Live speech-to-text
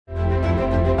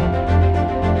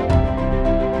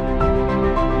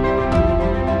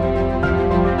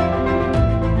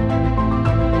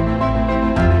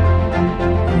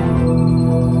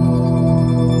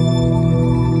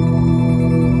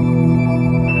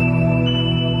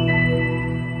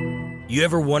You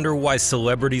ever wonder why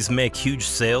celebrities make huge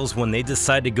sales when they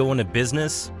decide to go into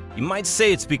business? You might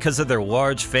say it's because of their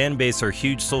large fan base or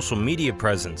huge social media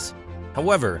presence.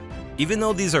 However, even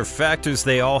though these are factors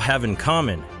they all have in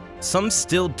common, some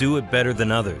still do it better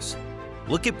than others.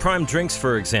 Look at Prime Drinks,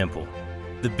 for example.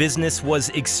 The business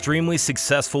was extremely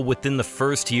successful within the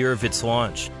first year of its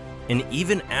launch. And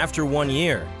even after 1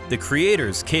 year, the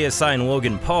creators, KSI and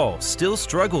Logan Paul, still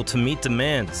struggle to meet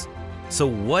demands. So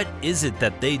what is it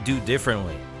that they do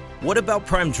differently? What about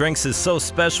Prime Drinks is so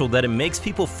special that it makes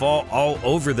people fall all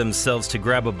over themselves to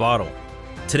grab a bottle?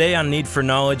 Today on Need for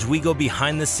Knowledge, we go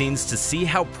behind the scenes to see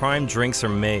how Prime Drinks are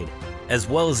made, as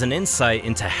well as an insight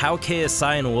into how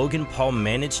KSI and Logan Paul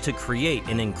managed to create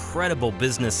an incredible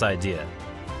business idea.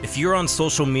 If you're on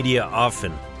social media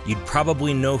often, you'd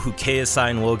probably know who KSI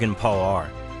and Logan Paul are.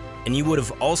 And you would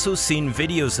have also seen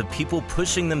videos of people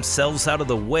pushing themselves out of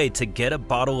the way to get a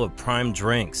bottle of Prime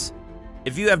Drinks.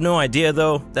 If you have no idea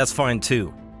though, that's fine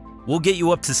too. We'll get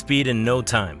you up to speed in no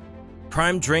time.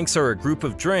 Prime Drinks are a group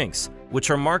of drinks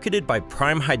which are marketed by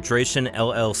Prime Hydration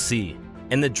LLC.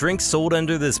 And the drinks sold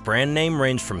under this brand name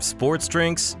range from sports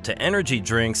drinks to energy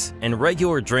drinks and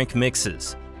regular drink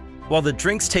mixes. While the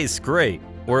drinks taste great,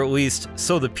 or at least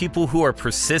so the people who are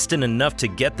persistent enough to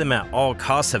get them at all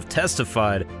costs have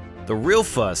testified, the real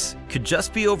fuss could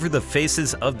just be over the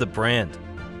faces of the brand.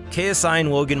 KSI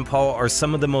and Logan Paul are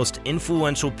some of the most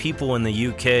influential people in the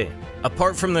UK.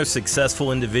 Apart from their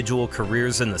successful individual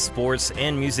careers in the sports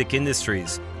and music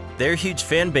industries, their huge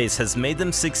fan base has made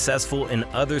them successful in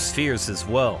other spheres as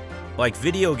well, like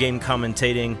video game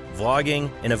commentating,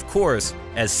 vlogging, and of course,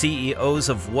 as CEOs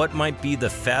of what might be the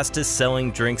fastest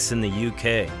selling drinks in the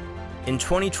UK. In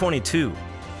 2022,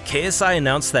 KSI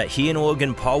announced that he and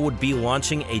Logan Paul would be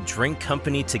launching a drink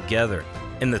company together,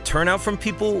 and the turnout from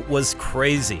people was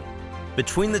crazy.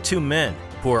 Between the two men,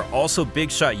 who are also big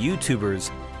shot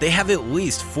YouTubers, they have at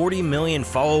least 40 million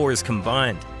followers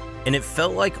combined, and it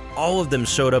felt like all of them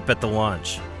showed up at the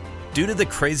launch. Due to the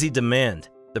crazy demand,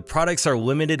 the products are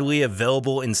limitedly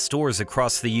available in stores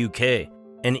across the UK,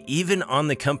 and even on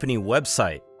the company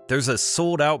website, there's a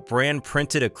sold-out brand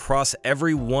printed across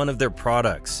every one of their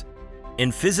products.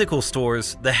 In physical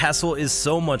stores, the hassle is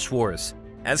so much worse,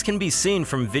 as can be seen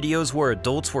from videos where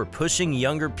adults were pushing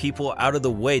younger people out of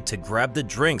the way to grab the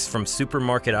drinks from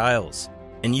supermarket aisles.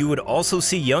 And you would also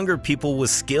see younger people with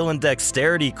skill and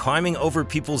dexterity climbing over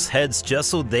people's heads just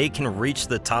so they can reach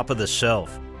the top of the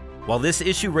shelf. While this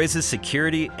issue raises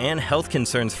security and health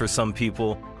concerns for some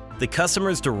people, the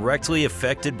customers directly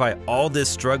affected by all this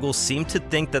struggle seem to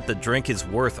think that the drink is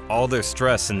worth all their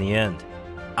stress in the end.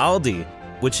 Aldi,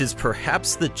 which is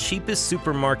perhaps the cheapest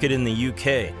supermarket in the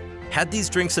UK, had these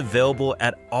drinks available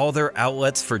at all their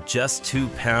outlets for just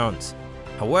 £2.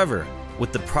 However,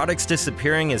 with the products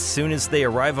disappearing as soon as they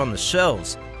arrive on the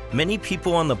shelves, many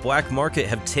people on the black market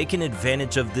have taken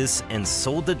advantage of this and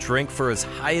sold the drink for as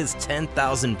high as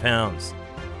 £10,000.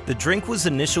 The drink was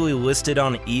initially listed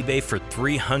on eBay for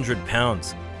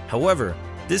 £300. However,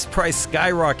 this price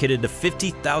skyrocketed to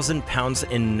 £50,000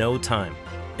 in no time.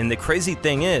 And the crazy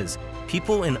thing is,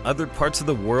 people in other parts of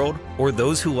the world, or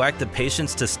those who lack the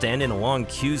patience to stand in long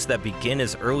queues that begin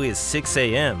as early as 6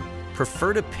 AM,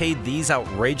 prefer to pay these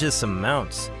outrageous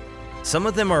amounts. Some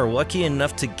of them are lucky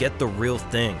enough to get the real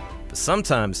thing, but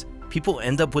sometimes people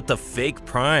end up with the fake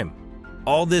Prime.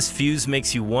 All this fuse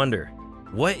makes you wonder,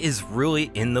 what is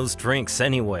really in those drinks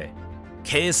anyway?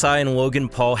 KSI and Logan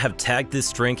Paul have tagged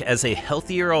this drink as a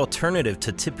healthier alternative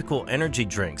to typical energy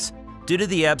drinks due to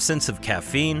the absence of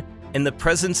caffeine and the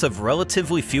presence of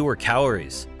relatively fewer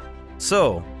calories.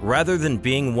 So, rather than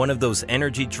being one of those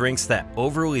energy drinks that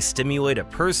overly stimulate a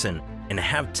person and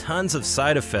have tons of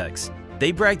side effects,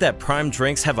 they brag that Prime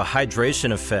Drinks have a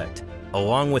hydration effect,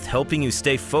 along with helping you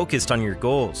stay focused on your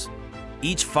goals.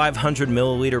 Each 500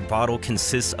 milliliter bottle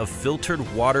consists of filtered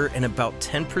water and about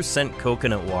 10%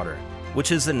 coconut water,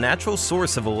 which is a natural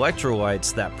source of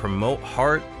electrolytes that promote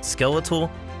heart,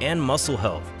 skeletal, and muscle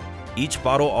health. Each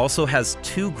bottle also has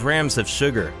 2 grams of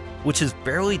sugar, which is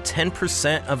barely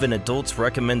 10% of an adult's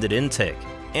recommended intake,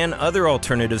 and other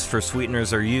alternatives for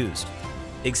sweeteners are used.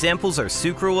 Examples are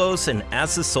sucralose and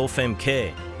acesulfame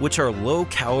K, which are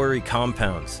low-calorie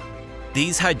compounds.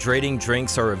 These hydrating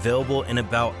drinks are available in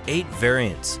about 8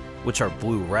 variants, which are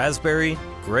blue raspberry,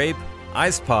 grape,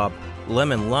 ice pop,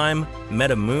 lemon lime,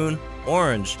 metamoon,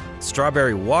 orange,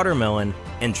 strawberry watermelon,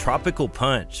 and tropical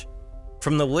punch.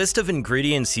 From the list of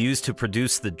ingredients used to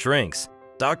produce the drinks,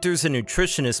 doctors and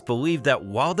nutritionists believe that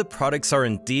while the products are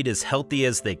indeed as healthy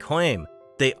as they claim,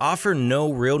 they offer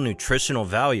no real nutritional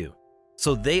value.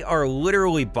 So they are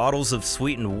literally bottles of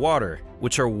sweetened water,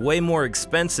 which are way more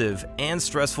expensive and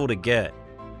stressful to get.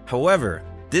 However,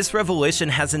 this revelation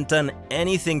hasn't done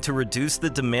anything to reduce the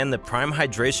demand the Prime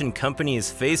Hydration company is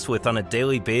faced with on a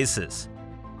daily basis.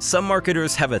 Some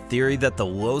marketers have a theory that the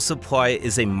low supply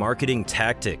is a marketing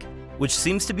tactic, which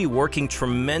seems to be working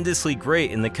tremendously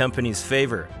great in the company's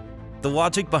favor. The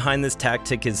logic behind this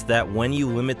tactic is that when you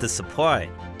limit the supply,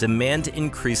 demand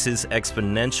increases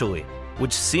exponentially,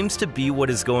 which seems to be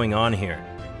what is going on here.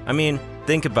 I mean,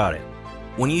 think about it.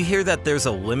 When you hear that there's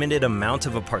a limited amount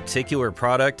of a particular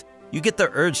product, you get the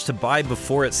urge to buy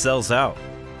before it sells out.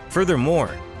 Furthermore,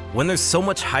 when there's so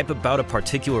much hype about a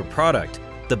particular product,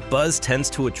 the buzz tends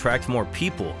to attract more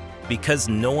people because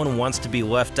no one wants to be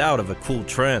left out of a cool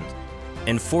trend.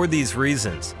 And for these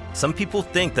reasons, some people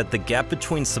think that the gap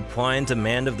between supply and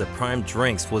demand of the Prime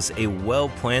drinks was a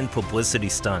well-planned publicity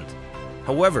stunt.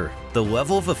 However, the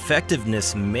level of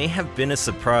effectiveness may have been a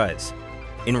surprise.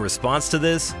 In response to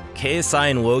this,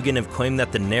 KSI and Logan have claimed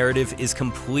that the narrative is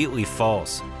completely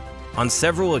false. On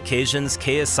several occasions,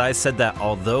 KSI said that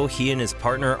although he and his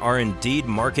partner are indeed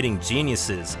marketing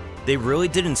geniuses, they really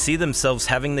didn't see themselves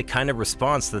having the kind of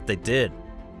response that they did.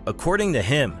 According to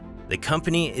him, the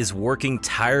company is working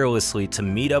tirelessly to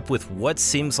meet up with what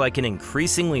seems like an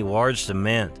increasingly large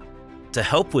demand. To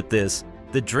help with this,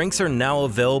 the drinks are now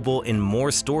available in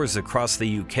more stores across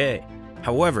the UK.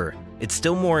 However, it's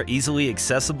still more easily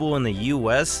accessible in the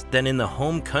US than in the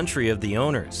home country of the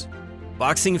owners.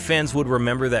 Boxing fans would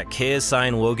remember that KSI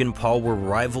and Logan Paul were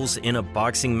rivals in a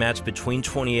boxing match between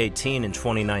 2018 and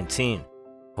 2019.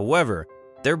 However,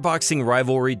 their boxing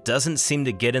rivalry doesn't seem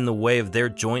to get in the way of their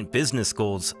joint business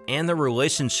goals and their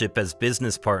relationship as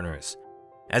business partners.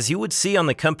 As you would see on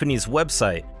the company's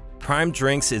website, Prime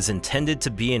Drinks is intended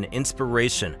to be an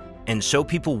inspiration and show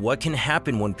people what can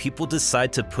happen when people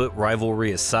decide to put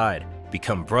rivalry aside,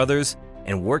 become brothers,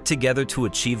 and work together to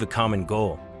achieve a common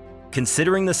goal.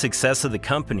 Considering the success of the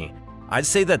company, I'd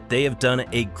say that they have done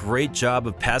a great job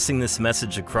of passing this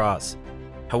message across.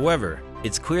 However,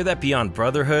 it's clear that beyond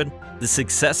brotherhood, the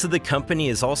success of the company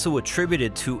is also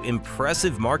attributed to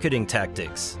impressive marketing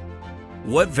tactics.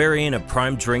 What variant of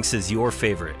Prime Drinks is your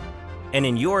favorite? And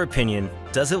in your opinion,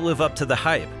 does it live up to the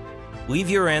hype? Leave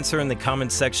your answer in the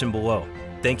comments section below.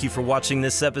 Thank you for watching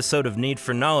this episode of Need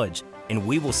for Knowledge, and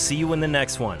we will see you in the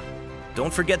next one.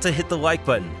 Don't forget to hit the like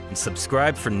button and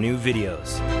subscribe for new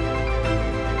videos.